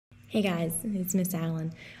Hey guys, it's Miss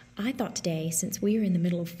Allen. I thought today, since we are in the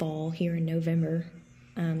middle of fall here in November,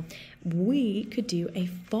 we could do a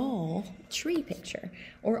fall tree picture,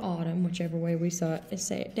 or autumn, whichever way we say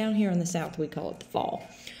it. Down here in the south, we call it the fall.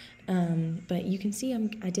 But you can see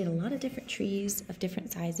I did a lot of different trees of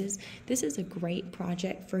different sizes. This is a great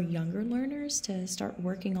project for younger learners to start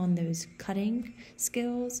working on those cutting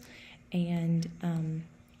skills and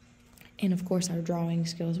of course our drawing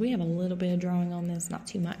skills. We have a little bit of drawing on this, not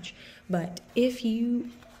too much. But if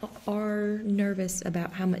you are nervous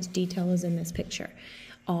about how much detail is in this picture,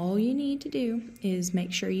 all you need to do is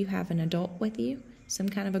make sure you have an adult with you, some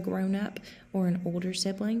kind of a grown-up or an older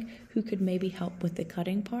sibling who could maybe help with the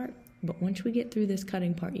cutting part. But once we get through this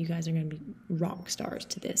cutting part, you guys are going to be rock stars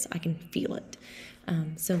to this. I can feel it.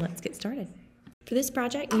 So let's get started. For this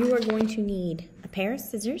project, you are going to need a pair of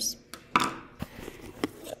scissors,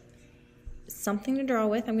 something to draw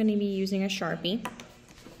with. I'm going to be using a Sharpie,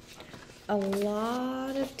 a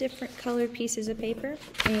lot of different colored pieces of paper,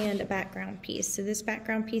 and a background piece. So this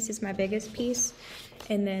background piece is my biggest piece,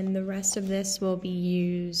 and then the rest of this will be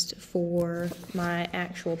used for my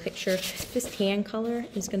actual picture. This tan color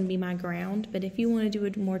is going to be my ground, but if you want to do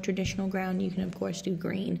a more traditional ground, you can of course do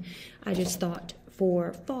green. I just thought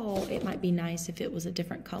for fall it might be nice if it was a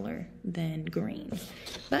different color than green.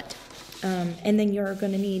 But and then you're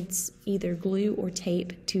going to need either glue or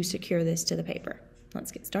tape to secure this to the paper.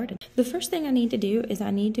 Let's get started. The first thing I need to do is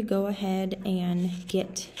I need to go ahead and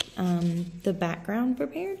get the background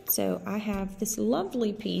prepared. So I have this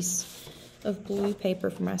lovely piece of blue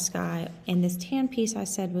paper for my sky, and this tan piece I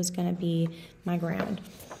said was going to be my ground.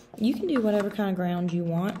 You can do whatever kind of ground you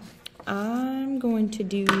want. I'm going to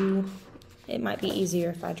do, it might be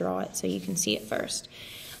easier if I draw it so you can see it first.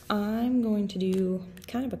 I'm going to do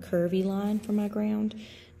kind of a curvy line for my ground.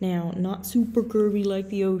 Now, not super curvy like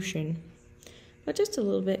the ocean, but just a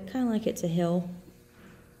little bit, kind of like it's a hill.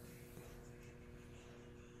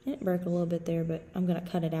 It broke a little bit there, but I'm going to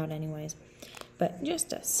cut it out anyways. But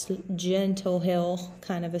just a gentle hill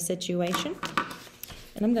kind of a situation.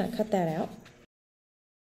 And I'm going to cut that out.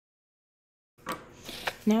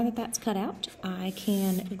 Now that that's cut out, I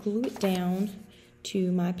can glue it down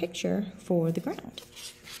to my picture for the ground.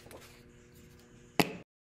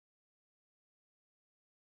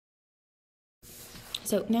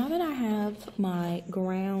 So now that I have my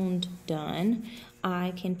ground done,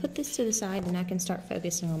 I can put this to the side and I can start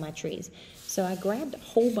focusing on my trees. So I grabbed a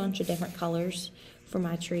whole bunch of different colors for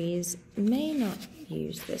my trees. May not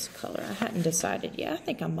use this color. I hadn't decided yet. I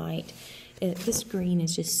think I might. This green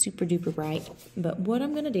is just super duper bright. But what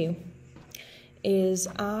I'm going to do is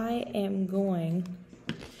I am going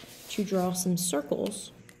to draw some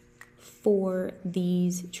circles for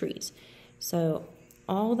these trees. So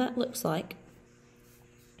all that looks like,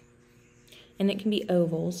 and it can be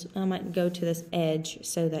ovals. I might go to this edge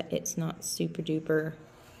so that it's not super duper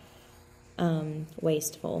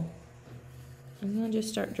wasteful. I'm going to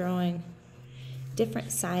just start drawing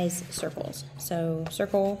different size circles. So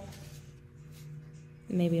circle,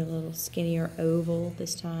 maybe a little skinnier oval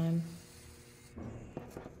this time.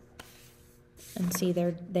 And see,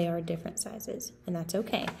 they are different sizes, and that's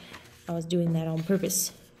okay. I was doing that on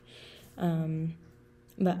purpose.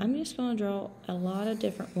 But I'm just going to draw a lot of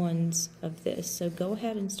different ones of this. So go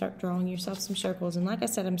ahead and start drawing yourself some circles. And like I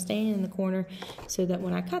said, I'm staying in the corner so that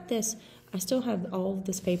when I cut this, I still have all of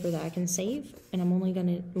this paper that I can save, and I'm only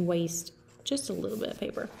going to waste just a little bit of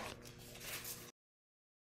paper.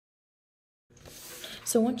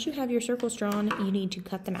 So once you have your circles drawn, you need to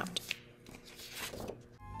cut them out.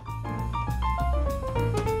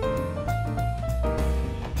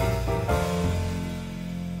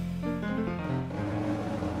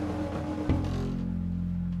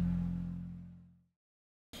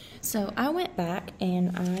 So I went back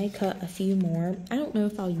and I cut a few more. I don't know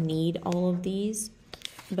if I'll need all of these,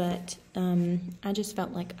 but I just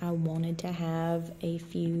felt like I wanted to have a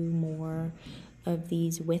few more of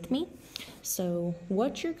these with me. So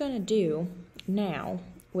what you're going to do now,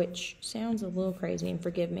 which sounds a little crazy, and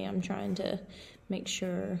forgive me, I'm trying to make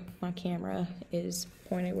sure my camera is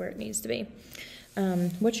pointed where it needs to be.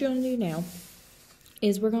 What you're going to do now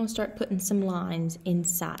is we're going to start putting some lines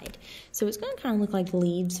inside. So it's going to kind of look like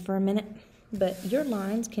leaves for a minute, but your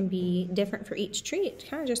lines can be different for each tree. It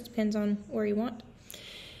kind of just depends on where you want.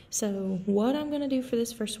 So what I'm going to do for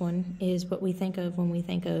this first one is what we think of when we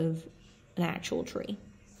think of an actual tree,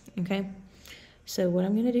 okay? So what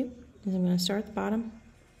I'm going to do is I'm going to start at the bottom.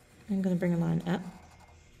 I'm going to bring a line up,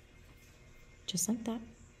 just like that.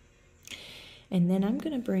 And then I'm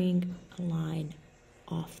going to bring a line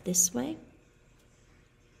off this way,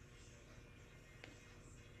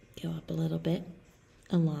 go up a little bit,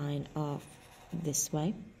 a line off this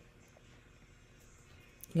way,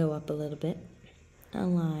 go up a little bit, a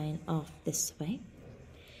line off this way,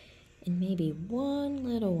 and maybe one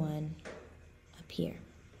little one up here.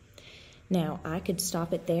 Now, I could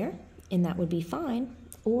stop it there, and that would be fine,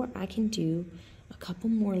 or I can do a couple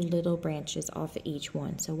more little branches off of each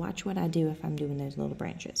one. So watch what I do if I'm doing those little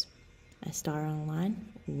branches. I start on a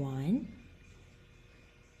line, 1,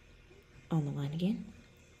 on the line again,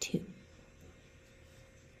 2,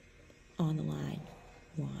 on the line,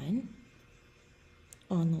 1,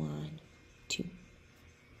 on the line, 2.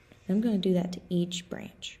 I'm going to do that to each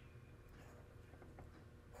branch.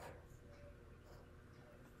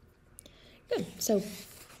 Good. So,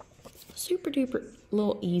 super duper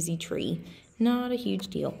little easy tree. Not a huge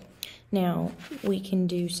deal. Now, we can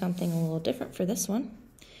do something a little different for this one,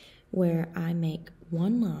 where I make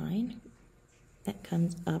one line that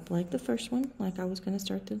comes up like the first one, like I was going to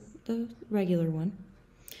start the regular one.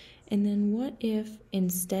 And then what if,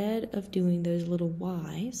 instead of doing those little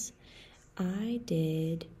Y's, I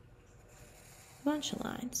did a bunch of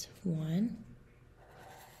lines. 1,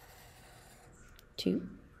 2,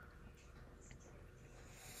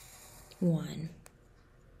 1,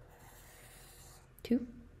 2,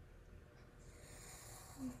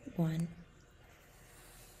 1,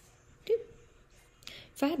 2.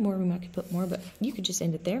 If I had more room, I could put more, but you could just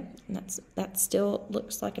end it there. And that still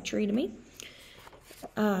looks like a tree to me.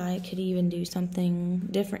 I could even do something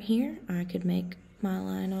different here. I could make my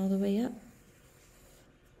line all the way up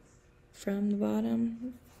from the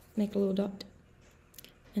bottom, make a little dot.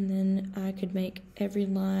 And then I could make every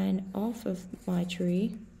line off of my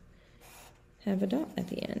tree have a dot at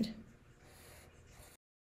the end.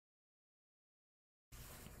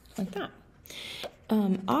 Like that.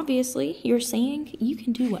 Obviously, you're saying you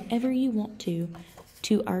can do whatever you want to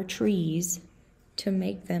our trees to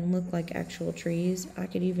make them look like actual trees. I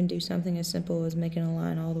could even do something as simple as making a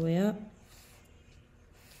line all the way up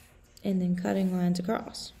and then cutting lines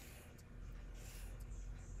across.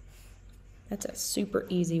 That's a super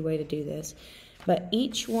easy way to do this. But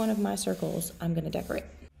each one of my circles, I'm going to decorate.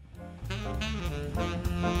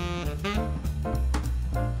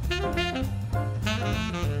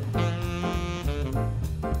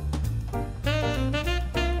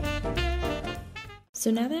 So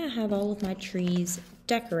now that I have all of my trees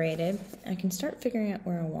decorated, I can start figuring out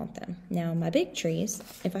where I want them. Now my big trees,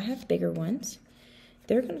 if I have bigger ones,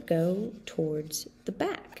 they're going to go towards the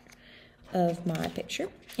back of my picture.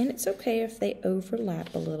 And it's okay if they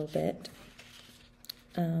overlap a little bit.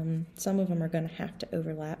 Some of them are going to have to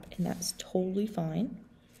overlap, and that's totally fine.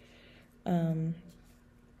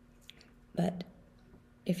 But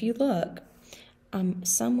if you look, I'm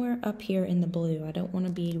somewhere up here in the blue. I don't want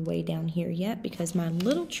to be way down here yet because my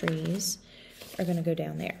little trees are going to go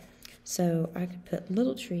down there. So I could put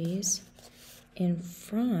little trees in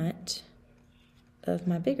front of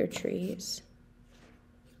my bigger trees,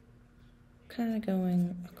 kind of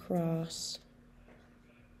going across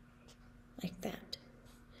like that.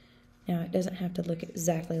 Now it doesn't have to look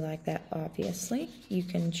exactly like that, obviously. You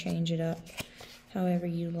can change it up however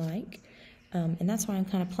you like. And that's why I'm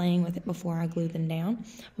kind of playing with it before I glue them down.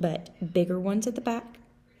 But bigger ones at the back,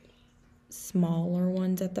 smaller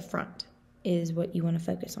ones at the front is what you want to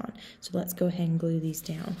focus on. So let's go ahead and glue these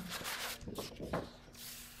down.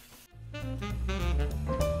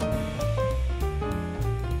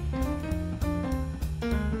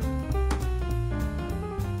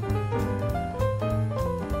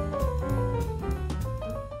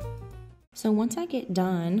 So once I get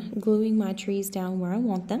done gluing my trees down where I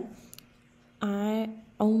want them, I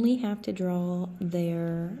only have to draw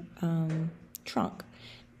their trunk.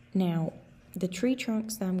 Now, the tree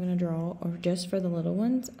trunks that I'm going to draw are just for the little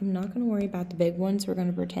ones. I'm not going to worry about the big ones. We're going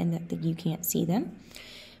to pretend that you can't see them.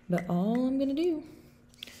 But all I'm going to do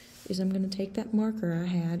is I'm going to take that marker I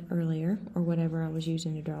had earlier, or whatever I was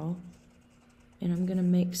using to draw, and I'm going to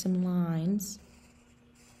make some lines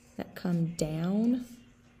that come down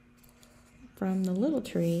from the little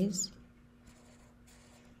trees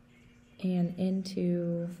and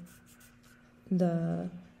into the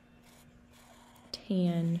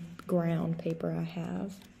tan ground paper I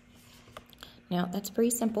have. Now that's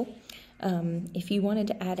pretty simple. If you wanted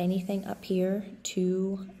to add anything up here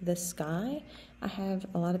to the sky, I have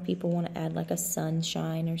a lot of people want to add like a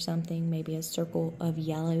sunshine or something, maybe a circle of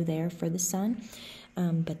yellow there for the sun.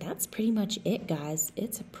 But that's pretty much it, guys.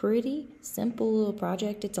 It's a pretty simple little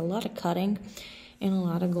project. It's a lot of cutting and a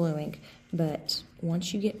lot of gluing. But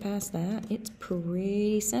once you get past that, it's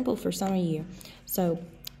pretty simple for some of you. So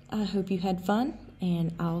I hope you had fun,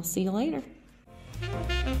 and I'll see you later.